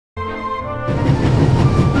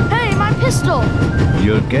pistol!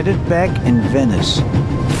 You'll get it back in Venice.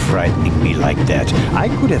 Frightening me like that. I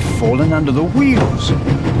could have fallen under the wheels.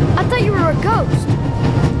 I thought you were a ghost.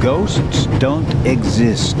 Ghosts don't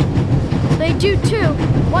exist. They do too.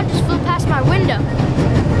 One just flew past my window.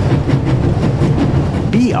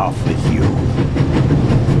 Be off with you.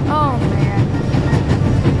 Oh, man.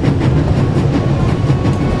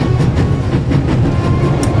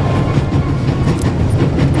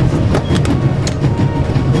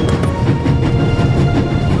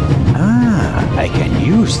 I can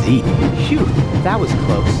use these. Phew, that was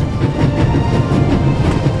close.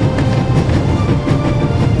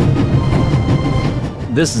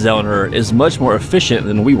 This Zellner is much more efficient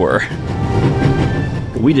than we were.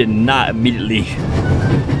 We did not immediately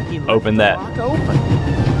open that. Open.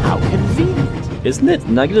 How convenient. Isn't it?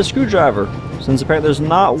 Now get a screwdriver, since apparently there's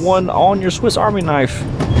not one on your Swiss Army knife.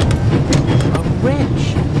 A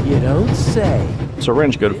wrench, you don't say. What's a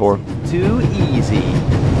wrench good for? Too easy.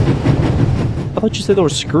 I thought you said there were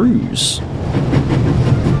screws.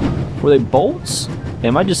 Were they bolts?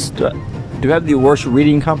 Am I just... do I have the worst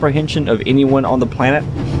reading comprehension of anyone on the planet?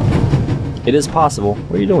 It is possible.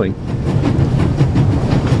 What are you doing?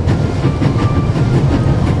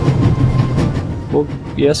 Well,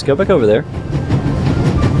 yes, go back over there.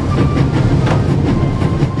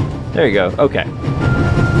 There you go. Okay.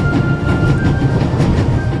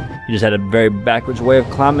 You just had a very backwards way of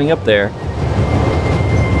climbing up there.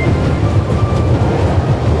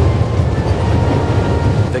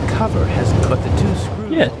 The cover has got the two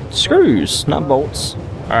screws. Yeah, screws, not bolts.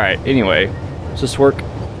 Alright, anyway. Does this work?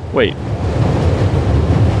 Wait.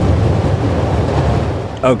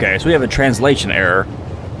 Okay, so we have a translation error.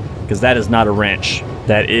 Because that is not a wrench.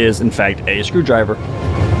 That is, in fact, a screwdriver.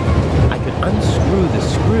 I could unscrew the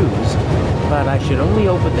screws, but I should only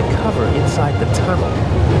open the cover inside the tunnel.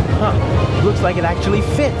 Huh, looks like it actually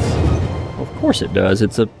fits. Of course it does.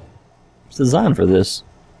 It's designed for this.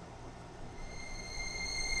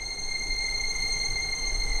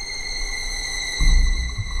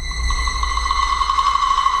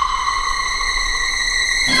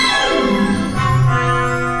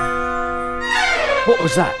 What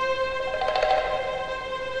was that?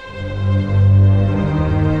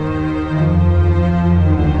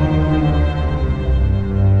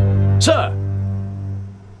 Sir!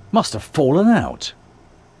 Must have fallen out.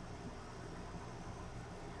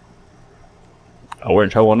 Oh, we're in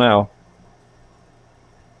trouble now.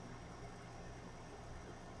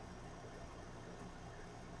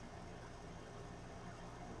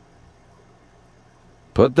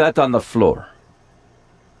 Put that on the floor.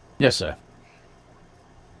 Yes, sir.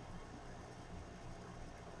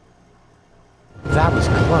 That was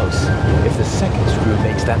close. If the second screw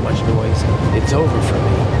makes that much noise, it's over for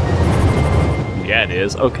me. Yeah, it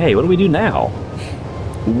is. Okay, what do we do now?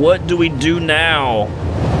 What do we do now?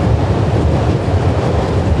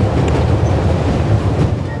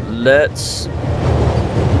 Let's...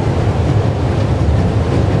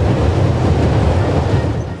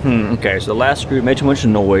 okay, so the last screw made too much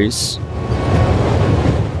noise.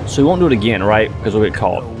 So we won't do it again, right? Because we'll get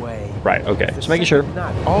caught. No way. Right, okay. If Just the making sure. second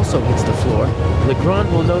knot also hits the floor,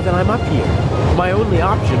 Legrand will know that I'm up here. My only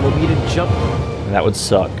option will be to jump. That would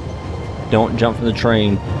suck. Don't jump from the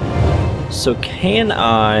train. So can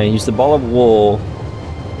I use the ball of wool?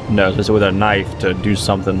 No, especially with a knife to do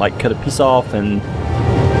something like cut a piece off and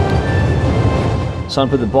so I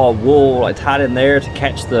put the ball of wool, I tied it in there to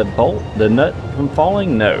catch the bolt, the nut from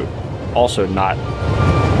falling? No. Also not.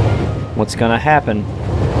 What's gonna happen?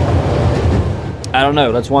 I don't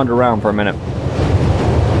know. Let's wander around for a minute.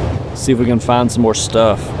 See if we can find some more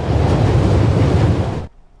stuff.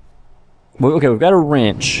 Well, okay, we've got a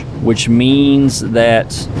wrench, which means that...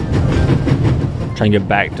 trying to get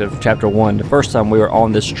back to chapter 1. The first time we were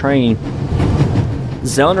on this train,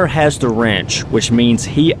 Zellner has the wrench, which means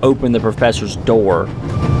he opened the professor's door.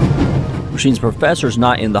 Which means the professor's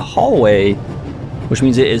not in the hallway, which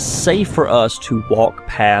means it is safe for us to walk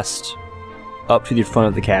past up to the front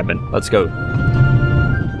of the cabin. Let's go.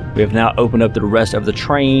 We have now opened up the rest of the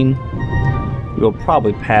train. We will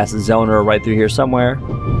probably pass Zellner right through here somewhere.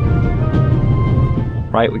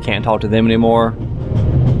 Right? We can't talk to them anymore.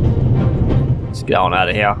 Let's get on out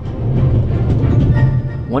of here.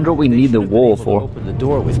 Wonder what we need the wool for. Open the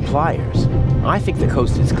door with pliers. I think the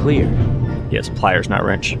coast is clear. Yes, pliers, not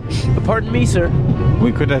wrench. Pardon me, sir.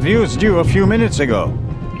 We could have used you a few minutes ago.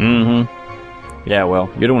 Mm-hmm. Yeah, well,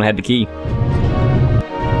 you're the one who had the key.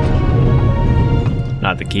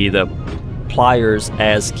 Not the key, the pliers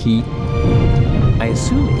as key. I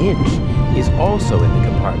assume Inch is also in the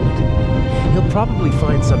compartment. He'll probably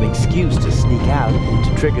find some excuse to sneak out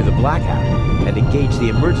to trigger the blackout and engage the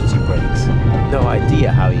emergency brakes. No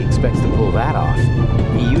idea how he expects to pull that off.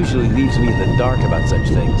 He usually leaves me in the dark about such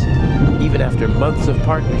things. Even after months of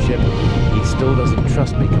partnership, he still doesn't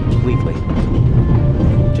trust me completely.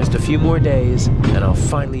 Just a few more days, and I'll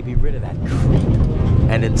finally be rid of that creep.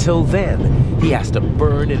 And until then, he has to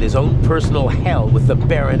burn in his own personal hell with the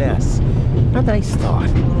Baroness. A nice thought.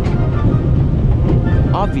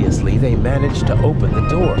 Obviously, they managed to open the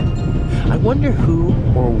door. I wonder who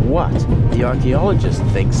or what the archaeologist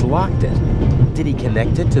thinks locked it. Did he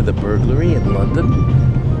connect it to the burglary in London?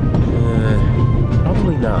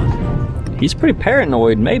 Probably not. He's pretty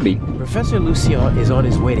paranoid, maybe. Professor Lucien is on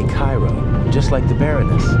his way to Cairo, just like the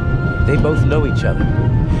Baroness. They both know each other.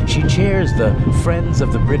 She chairs the Friends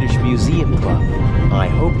of the British Museum Club. I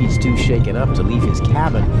hope he's too shaken up to leave his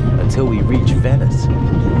cabin until we reach Venice.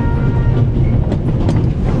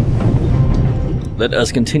 Let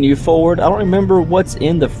us continue forward. I don't remember what's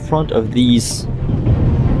in the front of these,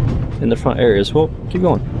 in the front areas. Well, keep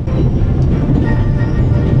going.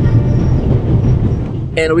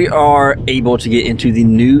 And we are able to get into the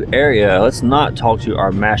new area. Let's not talk to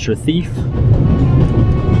our master thief.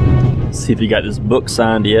 See if he got this book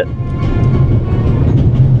signed yet.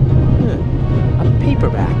 A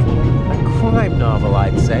paperback. A crime novel,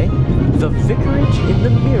 I'd say. The Vicarage in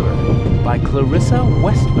the Mirror by Clarissa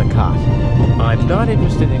Westmacott. I'm not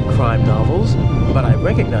interested in crime novels, but I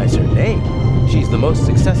recognize her name. She's the most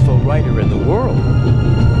successful writer in the world.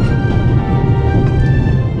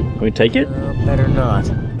 Can we take it? Better not.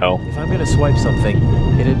 Oh. If I'm gonna swipe something,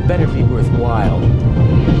 it had better be worthwhile.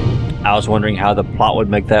 I was wondering how the plot would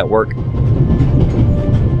make that work.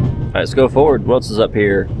 Alright, let's go forward. What else is up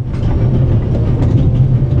here?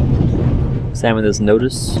 Examine this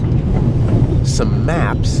notice. Some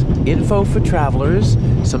maps, info for travelers,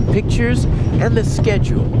 some pictures, and the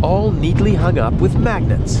schedule, all neatly hung up with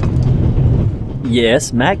magnets.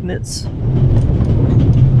 Yes, magnets.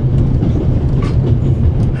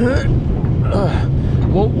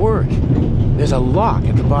 Won't work. There's a lock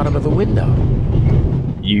at the bottom of the window.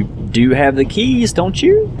 You do have the keys, don't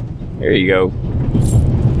you? There you go.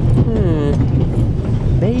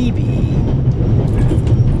 Maybe.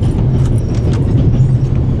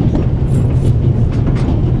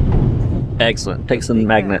 Excellent. Take some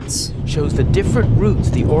magnets. Shows the different routes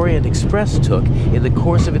the Orient Express took in the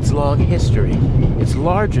course of its long history. It's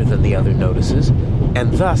larger than the other notices,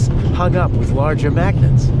 and thus hung up with larger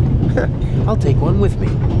magnets. I'll take one with me.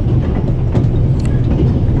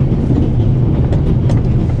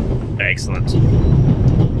 Excellent.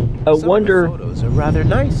 Some wonder. of the photos are rather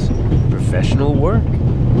nice. Professional work.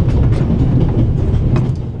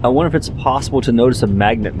 I wonder if it's possible to notice a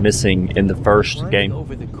magnet missing in the first game.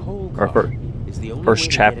 Over the coal Or car is the only first way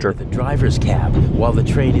to chapter. get into the driver's cab while the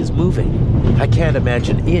train is moving. I can't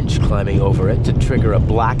imagine Inch climbing over it to trigger a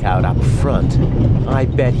blackout up front. I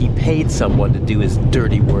bet he paid someone to do his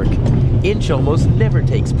dirty work. Inch almost never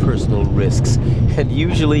takes personal risks, and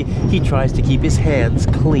usually he tries to keep his hands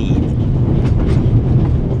clean.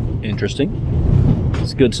 Interesting.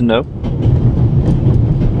 It's good to know.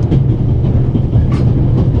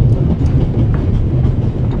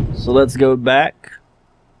 So let's go back.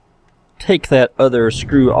 Take that other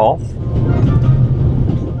screw off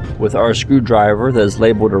with our screwdriver that is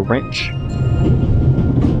labeled a wrench.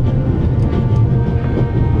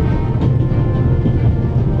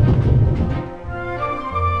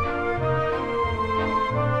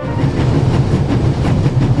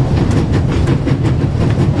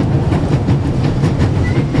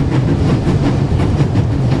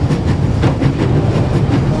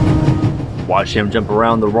 Watch him jump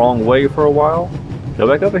around the wrong way for a while. Go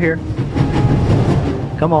back over here.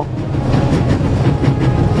 Come on.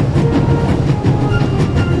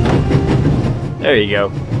 There you go.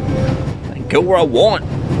 Go where I want.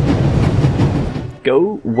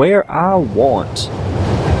 Go where I want.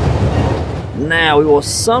 Now we will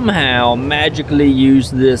somehow magically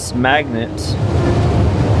use this magnet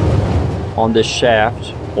on this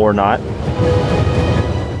shaft, or not.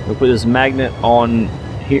 We'll put this magnet on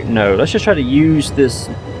here. No, let's just try to use this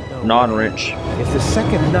non-wrench. If the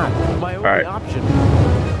second nut, my only Alright. option.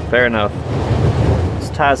 Fair enough. Let's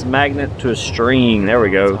tie this magnet to a string. There we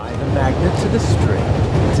go. Tie the magnet to the string.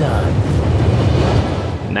 Done.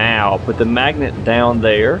 Now, put the magnet down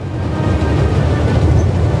there.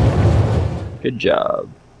 Good job.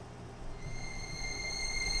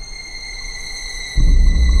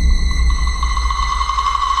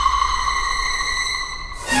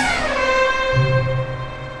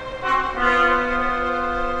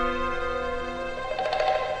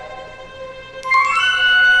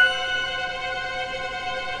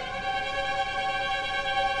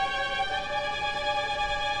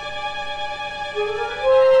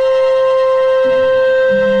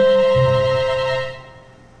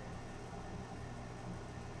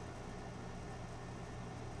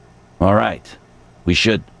 We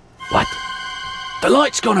should... What? The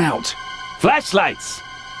light's gone out! Flashlights!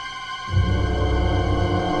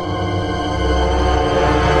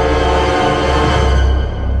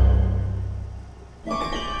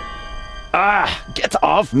 Ah! Get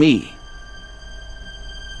off me!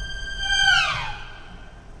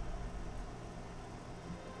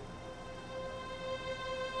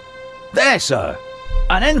 There, sir!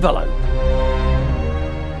 An envelope!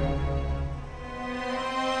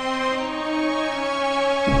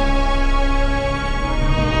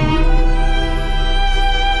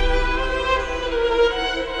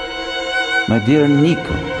 My dear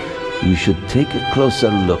Nico, you should take a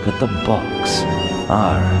closer look at the box.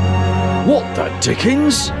 What the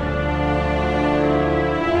dickens?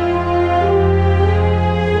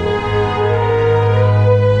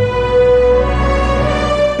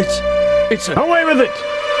 It's a... Away with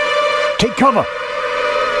it! Take cover!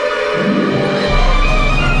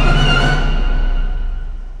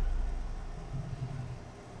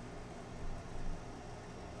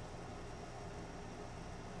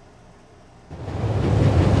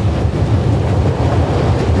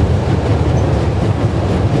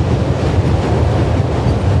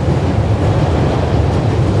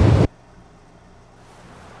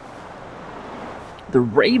 The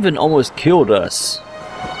Raven almost killed us.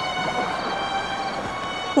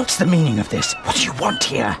 What's the meaning of this? What do you want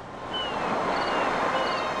here?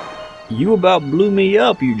 You about blew me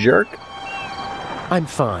up, you jerk. I'm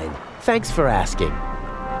fine. Thanks for asking.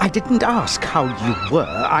 I didn't ask how you were.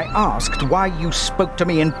 I asked why you spoke to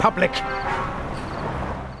me in public.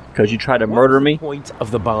 Because you tried to murder me? What's the point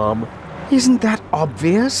of the bomb? Isn't that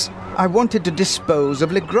obvious? I wanted to dispose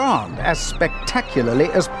of Legrand as spectacularly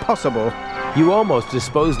as possible. You almost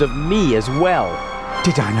disposed of me as well.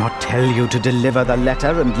 Did I not tell you to deliver the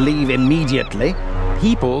letter and leave immediately?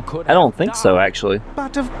 People could... I don't think so, actually.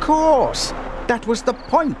 But of course! That was the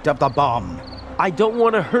point of the bomb. I don't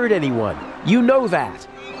want to hurt anyone. You know that.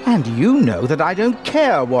 And you know that I don't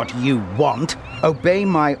care what you want. Obey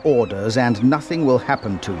my orders and nothing will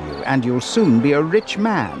happen to you, and you'll soon be a rich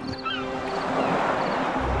man.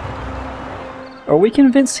 Are we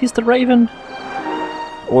convinced he's the Raven?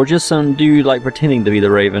 Or just some dude like pretending to be the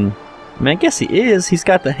Raven? I mean, I guess he is. He's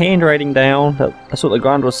got the handwriting down. That's what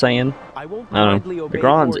Legrand was saying. I won't I don't blindly know. obey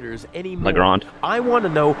Legrand's orders anymore. Legrand. I want to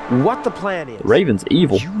know what the plan is. The Raven's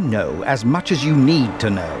evil. You know as much as you need to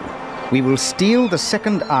know. We will steal the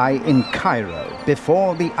second eye in Cairo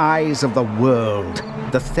before the eyes of the world.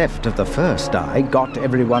 The theft of the first eye got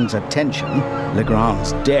everyone's attention.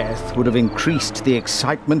 Legrand's death would have increased the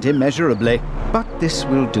excitement immeasurably. But this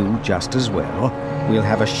will do just as well. We'll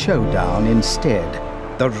have a showdown instead.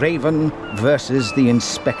 The Raven versus the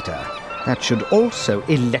Inspector. That should also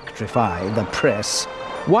electrify the press.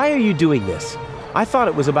 Why are you doing this? I thought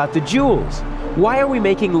it was about the jewels. Why are we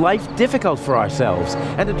making life difficult for ourselves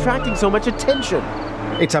and attracting so much attention?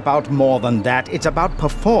 It's about more than that. It's about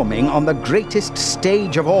performing on the greatest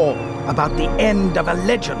stage of all. About the end of a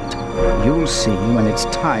legend. You'll see when it's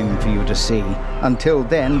time for you to see. Until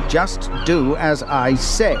then, just do as I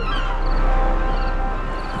say.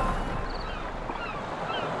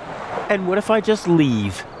 And what if I just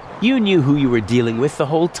leave? You knew who you were dealing with the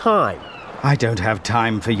whole time. I don't have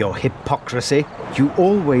time for your hypocrisy. You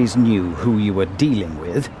always knew who you were dealing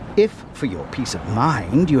with. If, for your peace of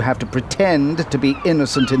mind, you have to pretend to be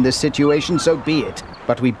innocent in this situation, so be it.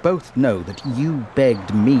 But we both know that you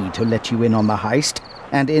begged me to let you in on the heist,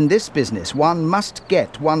 and in this business one must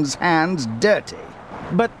get one's hands dirty.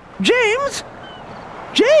 But James!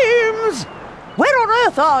 James! Where on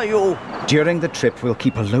earth are you? During the trip, we'll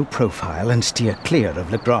keep a low profile and steer clear of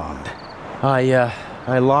Legrand.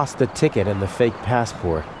 I lost the ticket and the fake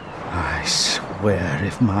passport. I swear,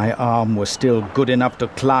 if my arm was still good enough to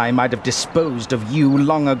climb, I'd have disposed of you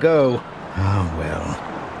long ago. Ah,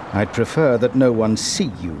 well. I'd prefer that no one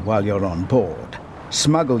see you while you're on board.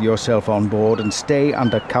 Smuggle yourself on board and stay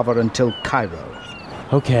undercover until Cairo.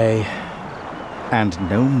 Okay. And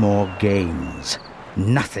no more games.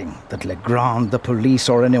 Nothing that Legrand, the police,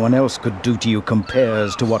 or anyone else could do to you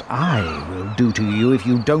compares to what I will do to you if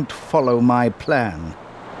you don't follow my plan.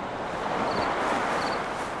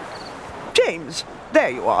 James, there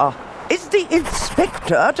you are. Is the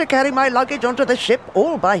inspector to carry my luggage onto the ship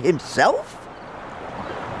all by himself?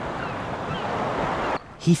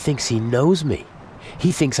 He thinks he knows me.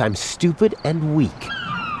 He thinks I'm stupid and weak.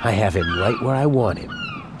 I have him right where I want him.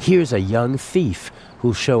 Here's a young thief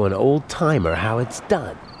who'll show an old-timer how it's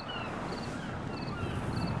done.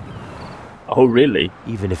 Oh, really?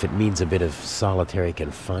 Even if it means a bit of solitary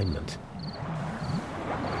confinement.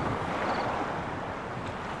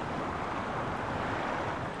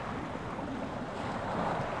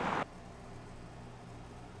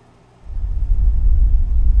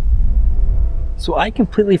 So I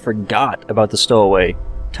completely forgot about the stowaway.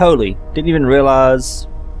 Totally. Didn't even realize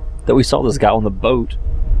that we saw this guy on the boat.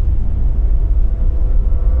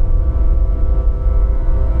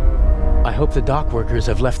 I hope the dock workers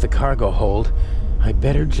have left the cargo hold. I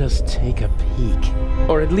better just take a peek.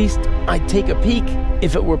 Or at least I'd take a peek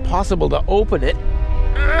if it were possible to open it.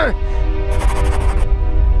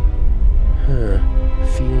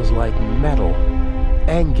 Feels like metal.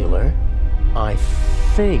 Angular. I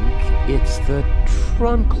think it's the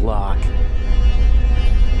trunk lock.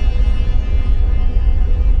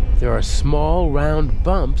 There are small round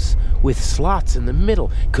bumps with slots in the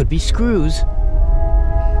middle. Could be screws.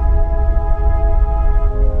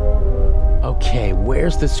 Okay,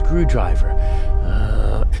 where's the screwdriver?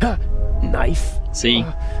 Knife. See?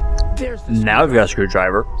 There's the Now we've got a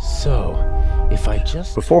screwdriver. So, if I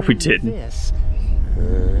just Before we turn didn't. This,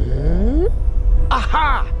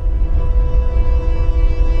 aha!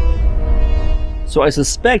 So I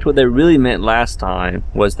suspect what they really meant last time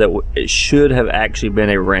was that it should have actually been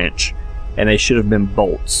a wrench, and they should have been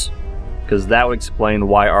bolts, because that would explain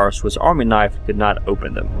why our Swiss Army knife did not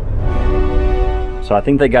open them. So I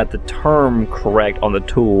think they got the term correct on the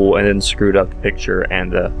tool and then screwed up the picture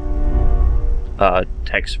and the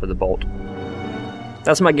text for the bolt.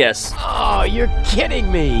 That's my guess. Oh, you're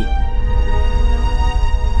kidding me!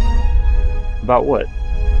 About what?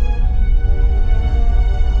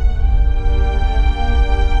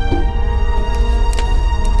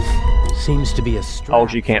 Seems to be a strap. Oh,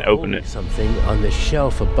 you can't for open holding it. Something on the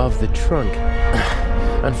shelf above the trunk.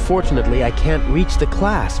 Unfortunately, I can't reach the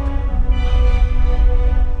clasp.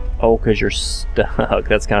 Oh, because you're stuck.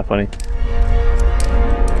 That's kind of funny.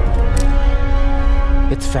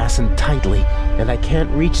 It's fastened tightly, and I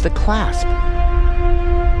can't reach the clasp.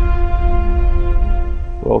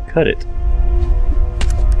 Well, cut it.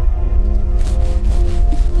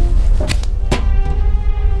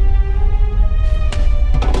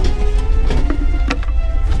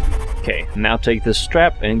 Okay, now take this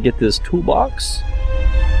strap and get this toolbox.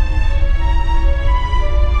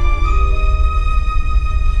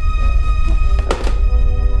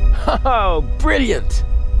 Oh, brilliant!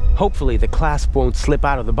 Hopefully the clasp won't slip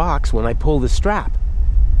out of the box when I pull the strap.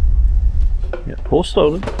 Yeah, pull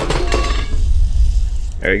slowly.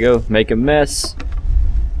 There you go. Make a mess.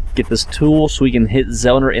 Get this tool so we can hit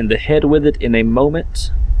Zellner in the head with it in a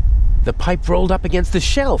moment. The pipe rolled up against the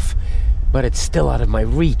shelf, but it's still out of my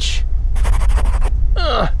reach.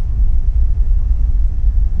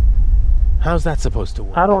 How's that supposed to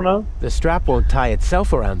work? I don't know. The strap won't tie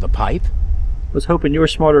itself around the pipe. Was hoping you were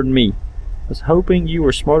smarter than me. Was hoping you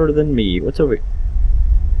were smarter than me. What's over here?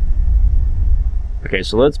 Okay,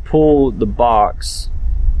 so let's pull the box.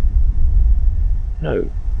 No.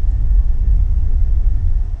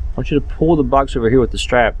 I want you to pull the box over here with the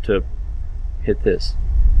strap to hit this.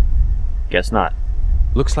 Guess not.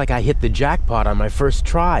 Looks like I hit the jackpot on my first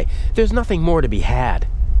try. There's nothing more to be had.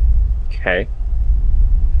 Okay.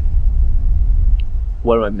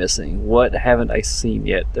 What am I missing? What haven't I seen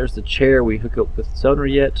yet? There's the chair we hook up with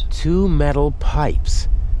Zellner yet. 2 metal pipes.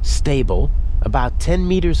 Stable, about 10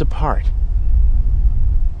 meters apart.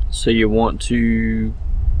 So you want to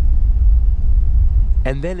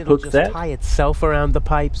And then it'll hook just that? tie itself around the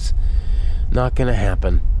pipes. Not gonna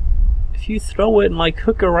happen. If you throw it and like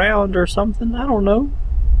hook around or something, I don't know.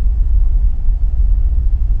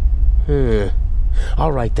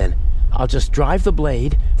 Alright then. I'll just drive the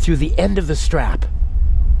blade through the end of the strap.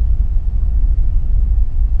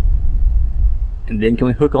 And then can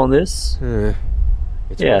we hook on this?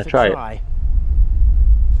 It's Yeah, worth a try it. try.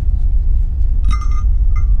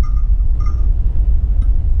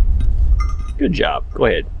 Good job. Go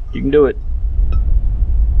ahead. You can do it.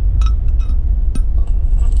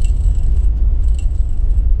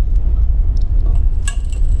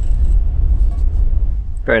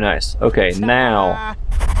 Very nice. Okay, now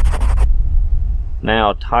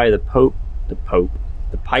tie the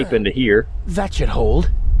pipe into here, That should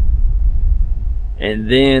hold.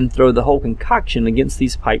 and then throw the whole concoction against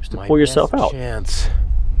these pipes to My pull yourself best out. chance.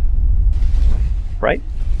 Right?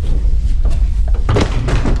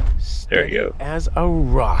 There you go. As a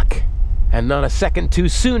rock. And not a second too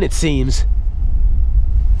soon, it seems.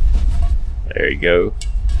 There you go.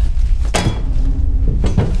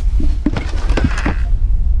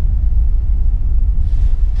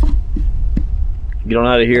 Get on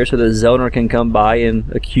out of here so that Zellner can come by and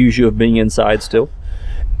accuse you of being inside still.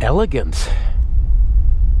 Elegant.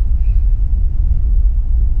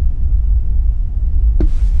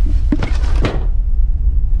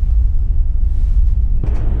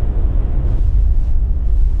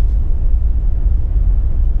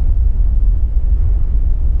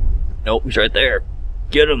 Nope, he's right there.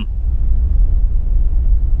 Get him.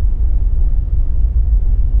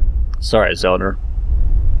 Sorry, Zellner.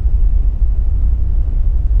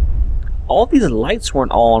 All these lights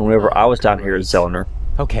weren't on whenever I was down here at Zellner.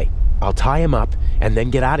 Okay, I'll tie him up and then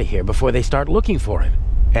get out of here before they start looking for him.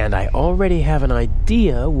 And I already have an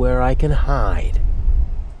idea where I can hide.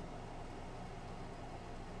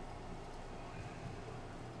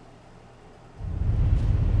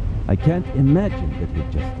 I can't imagine that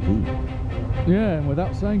he'd just leave. Yeah, and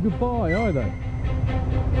without saying goodbye either.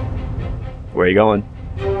 Where are you going?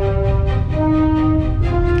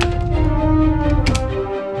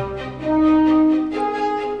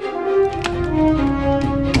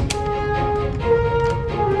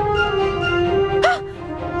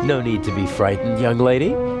 No need to be frightened, young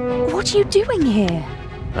lady. What are you doing here?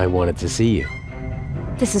 I wanted to see you.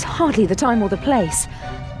 This is hardly the time or the place.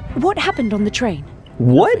 What happened on the train?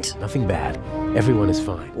 What? Nothing bad. Everyone is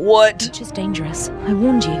fine. What? Which is dangerous. I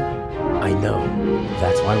warned you. I know.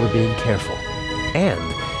 That's why we're being careful. And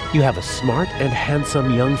you have a smart and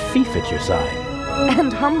handsome young thief at your side.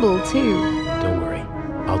 And humble, too. Don't worry.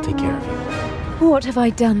 I'll take care of you. What have I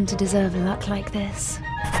done to deserve luck like this?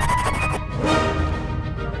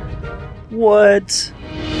 What?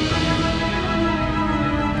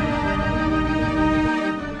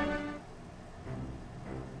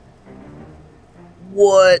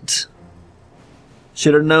 What?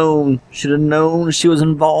 Should have known. Should have known she was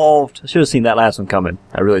involved. I should have seen that last one coming.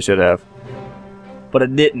 I really should have. But I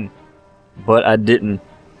didn't.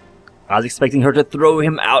 I was expecting her to throw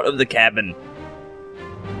him out of the cabin.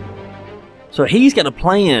 So he's got a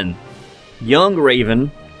plan. Young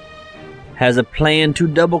Raven has a plan to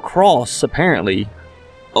double-cross, apparently,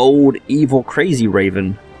 old, evil, crazy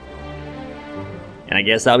Raven. And I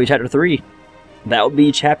guess that'll be chapter 3. That would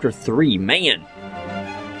be chapter 3. Man.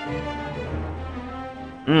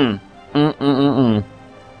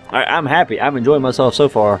 I'm happy. I'm enjoying myself so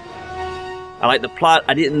far. I like the plot.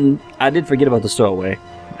 I did forget about the stowaway.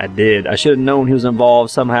 I did. I should have known he was involved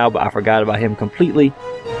somehow, but I forgot about him completely.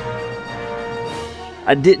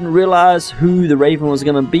 I didn't realize who the Raven was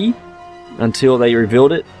going to be until they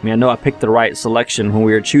revealed it. I mean, I know I picked the right selection when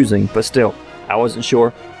we were choosing, but still, I wasn't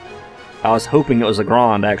sure. I was hoping it was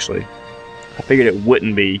Legrand, actually. I figured it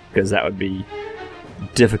wouldn't be, because that would be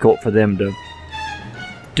difficult for them to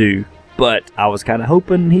do. But I was kind of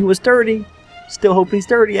hoping he was dirty. Still hoping he's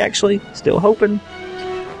dirty, actually. Still hoping.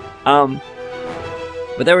 But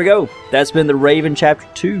there we go. That's been the Raven Chapter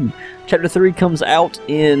 2. Chapter 3 comes out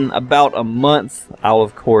in about a month. I'll,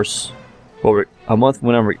 of course... Well, a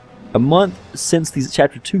month since the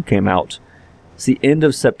Chapter 2 came out. It's the end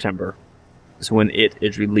of September. Is when it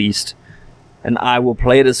is released. And I will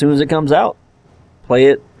play it as soon as it comes out. Play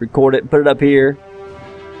it, record it, put it up here.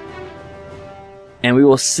 And we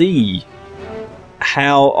will see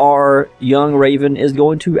how our young Raven is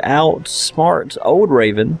going to outsmart old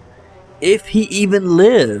Raven, if he even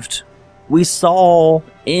lived. We saw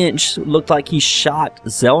Inch looked like he shot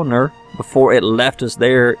Zellner before it left us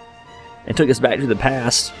there and took us back to the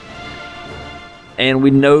past. And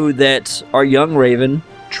we know that our young Raven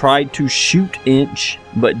tried to shoot Inch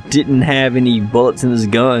but didn't have any bullets in his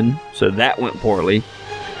gun, so that went poorly.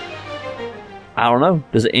 I don't know.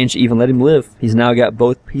 Does Inch even let him live? He's now got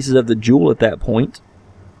both pieces of the jewel at that point.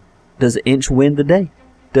 Does Inch win the day?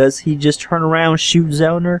 Does he just turn around, shoot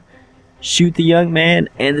Zellner, shoot the young man,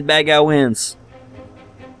 and the bad guy wins?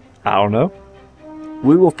 I don't know.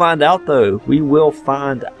 We will find out, though. We will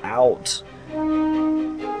find out.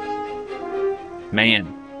 Man.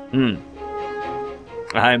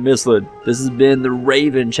 I'm Mistled. This has been the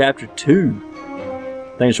Raven Chapter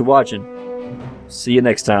 2. Thanks for watching. See you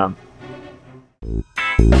next time.